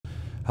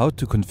how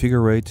to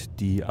configure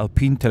the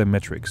Alpine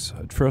Telemetrics.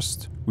 At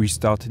first, we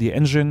start the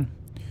engine,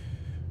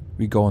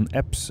 we go on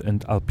Apps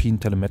and Alpine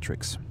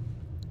Telemetrics.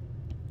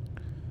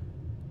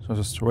 So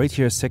just wait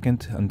here a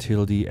second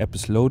until the app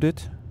is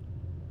loaded.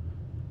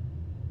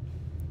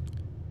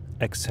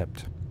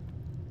 Accept.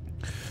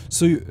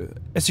 So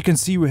as you can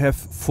see, we have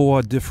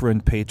 4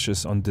 different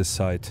pages on this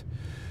site.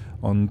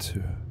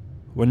 And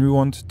when we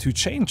want to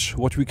change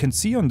what we can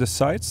see on the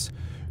sites,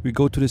 we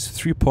go to these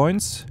 3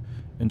 points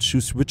and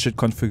choose widget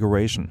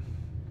configuration.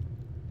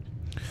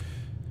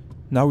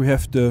 Now we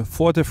have the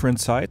 4 different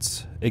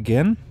sites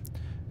again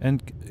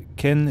and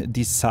can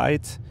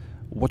decide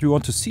what we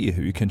want to see.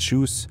 We can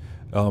choose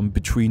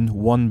between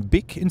 1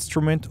 big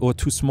instrument or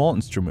 2 small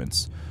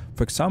instruments.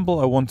 For example,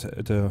 I want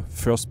the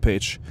first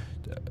page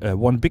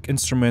 1 big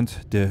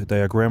instrument, the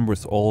diagram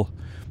with all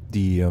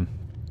the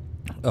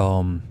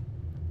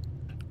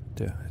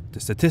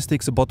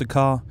statistics about the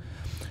car.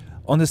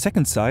 On the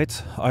second side,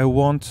 I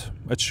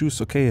choose,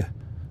 okay,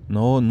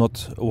 no,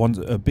 not one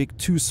big,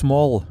 2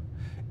 small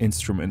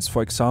instruments.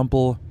 For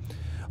example,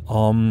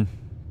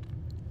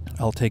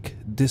 I'll take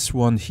this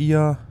one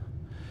here,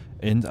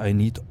 and I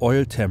need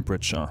oil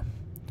temperature.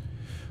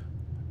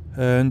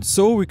 And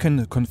so we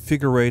can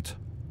configure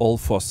all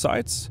 4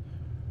 sites.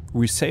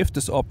 We save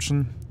this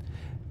option,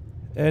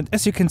 and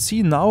as you can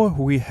see now,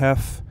 we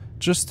have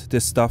just the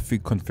stuff we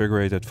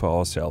configured for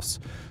ourselves.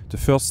 The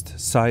first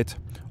site,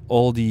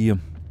 all the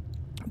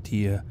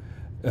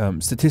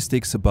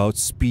statistics about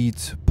speed,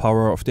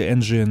 power of the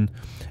engine,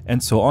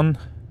 and so on.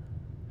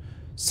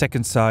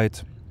 Second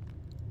site,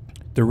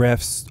 the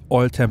revs,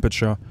 oil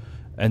temperature,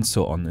 and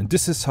so on. And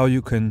this is how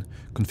you can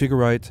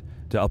configure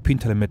the Alpine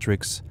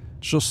Telemetrics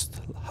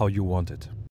just how you want it.